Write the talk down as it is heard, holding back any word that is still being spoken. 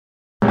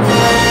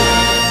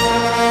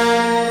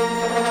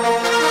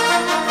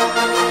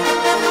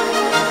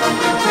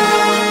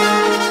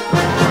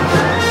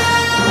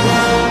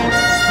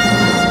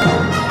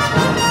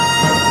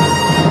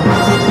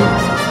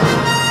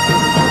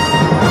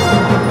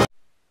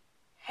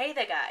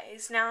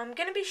guys. Now I'm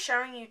going to be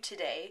showing you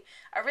today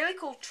a really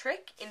cool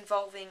trick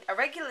involving a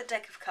regular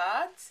deck of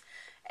cards,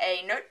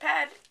 a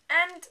notepad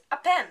and a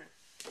pen.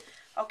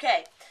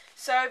 Okay,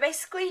 so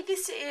basically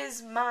this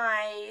is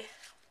my,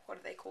 what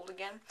are they called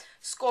again?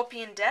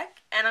 Scorpion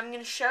deck, and I'm going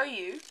to show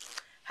you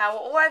how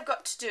all I've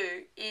got to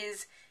do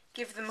is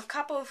give them a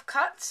couple of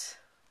cuts,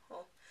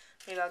 or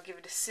maybe I'll give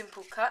it a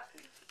simple cut,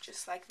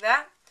 just like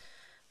that.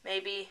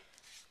 Maybe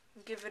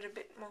give it a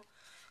bit more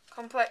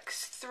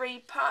complex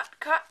 3-part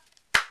cut,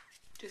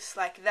 just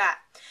like that.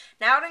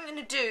 Now what I'm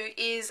going to do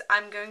is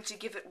I'm going to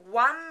give it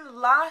one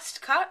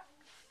last cut,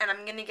 and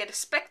I'm going to get a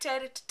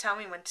spectator to tell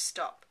me when to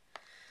stop.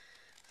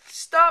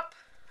 Stop.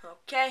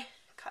 Okay,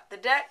 cut the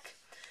deck.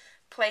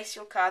 Place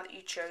your card that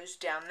you chose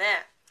down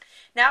there.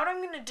 Now what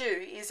I'm going to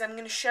do is I'm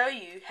going to show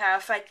you how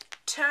if I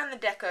turn the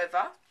deck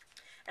over,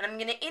 and I'm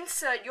going to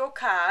insert your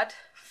card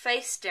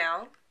face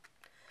down,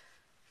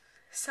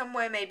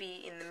 somewhere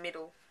maybe in the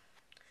middle.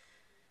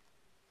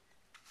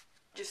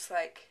 Just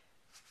like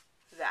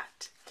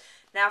that.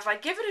 Now if I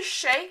give it a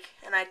shake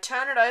and I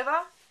turn it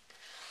over,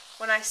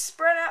 when I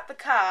spread out the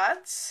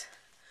cards,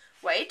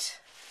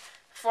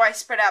 before I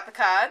spread out the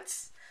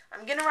cards,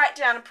 I'm going to write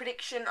down a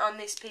prediction on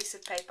this piece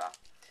of paper.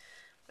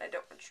 But I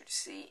don't want you to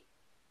see.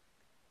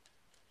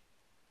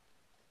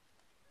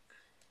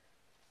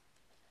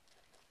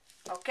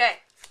 Okay.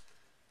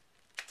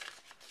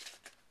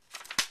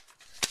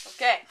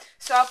 Okay,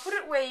 so I'll put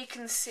it where you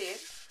can see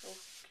it. Oh,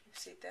 can you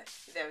see it there?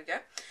 There we go.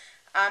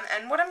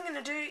 And what I'm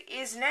going to do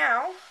is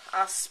now,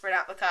 I'll spread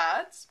out the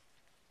cards.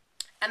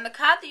 And the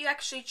card that you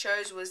actually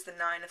chose was the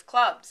 9 of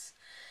clubs.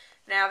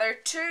 Now there are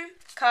 2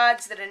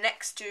 cards that are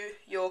next to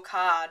your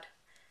card.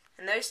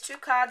 And those 2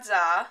 cards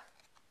are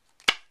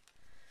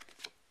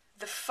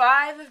the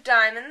 5 of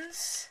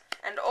diamonds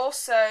and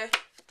also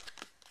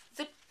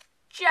the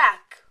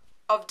Jack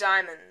of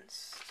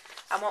diamonds.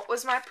 And what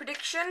was my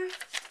prediction?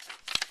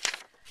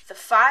 The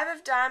 5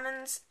 of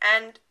diamonds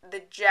and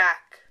the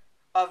Jack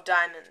of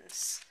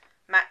diamonds.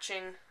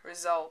 Matching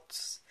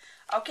results.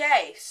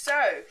 Okay,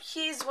 so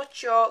here's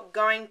what you're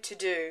going to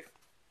do.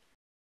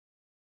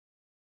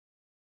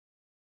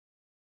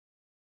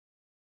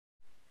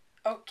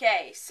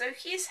 Okay, so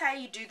here's how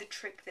you do the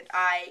trick that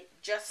I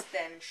just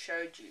then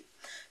showed you.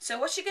 So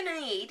what you're going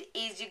to need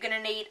is you're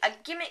going to need a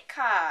gimmick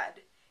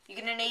card. You're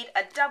going to need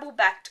a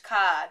double-backed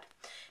card.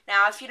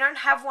 Now, if you don't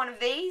have one of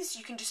these,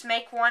 you can just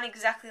make one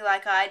exactly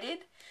like I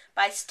did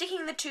by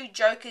sticking the 2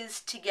 jokers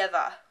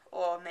together,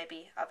 or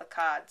maybe other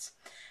cards.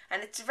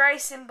 And it's very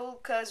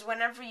simple because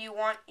whenever you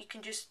want, you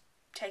can just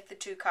take the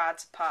 2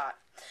 cards apart.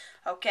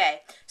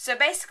 Okay, so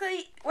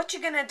basically what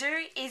you're going to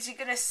do is you're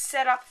going to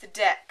set up the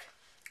deck.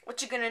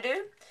 What you're going to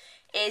do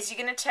is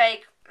you're going to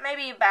take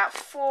maybe about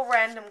 4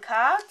 random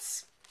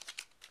cards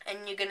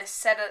and you're going to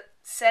set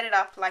it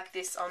up like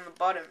this on the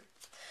bottom.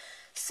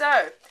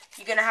 So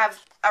you're going to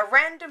have a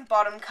random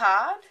bottom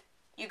card,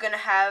 you're going to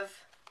have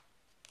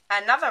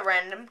another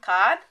random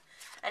card,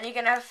 and you're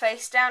going to have a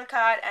face down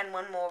card and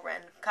one more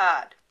random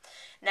card.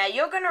 Now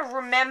you're going to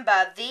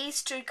remember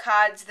these 2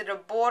 cards that are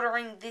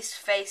bordering this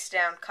face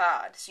down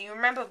card. So you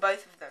remember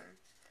both of them.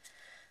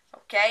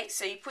 Okay,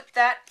 so you put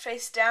that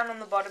face down on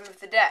the bottom of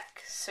the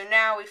deck. So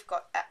now we've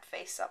got that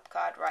face up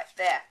card right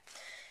there.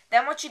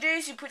 Then what you do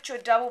is you put your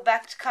double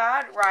backed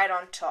card right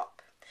on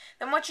top.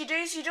 Then what you do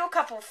is you do a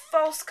couple of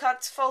false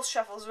cuts, false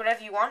shuffles,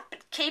 whatever you want,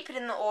 but keep it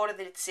in the order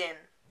that it's in.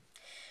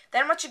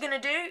 Then what you're going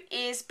to do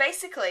is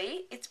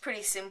basically, it's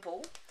pretty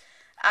simple.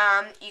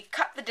 You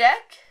cut the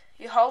deck,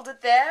 you hold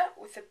it there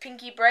with a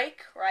pinky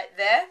break right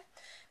there.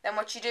 Then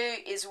what you do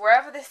is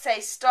wherever they say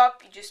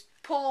stop, you just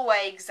pull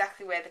away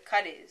exactly where the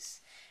cut is.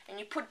 And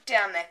you put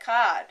down their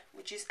card,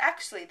 which is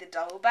actually the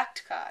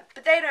double-backed card.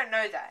 But they don't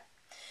know that.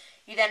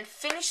 You then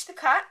finish the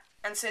cut,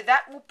 and so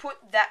that will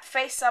put that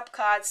face-up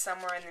card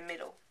somewhere in the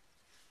middle.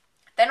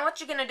 Then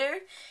what you're going to do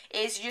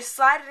is you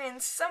slide it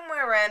in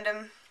somewhere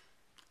random.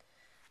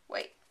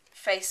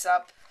 Face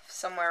up,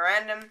 somewhere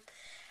random.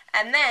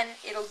 And then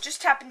it'll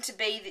just happen to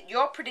be that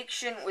your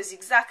prediction was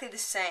exactly the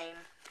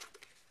same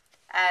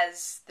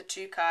as the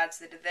 2 cards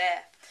that are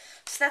there.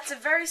 So that's a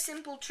very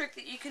simple trick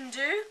that you can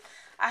do.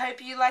 I hope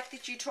you liked the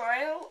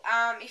tutorial.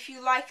 If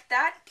you liked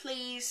that,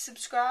 please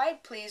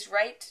subscribe, please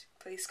rate,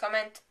 please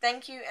comment.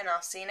 Thank you, and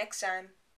I'll see you next time.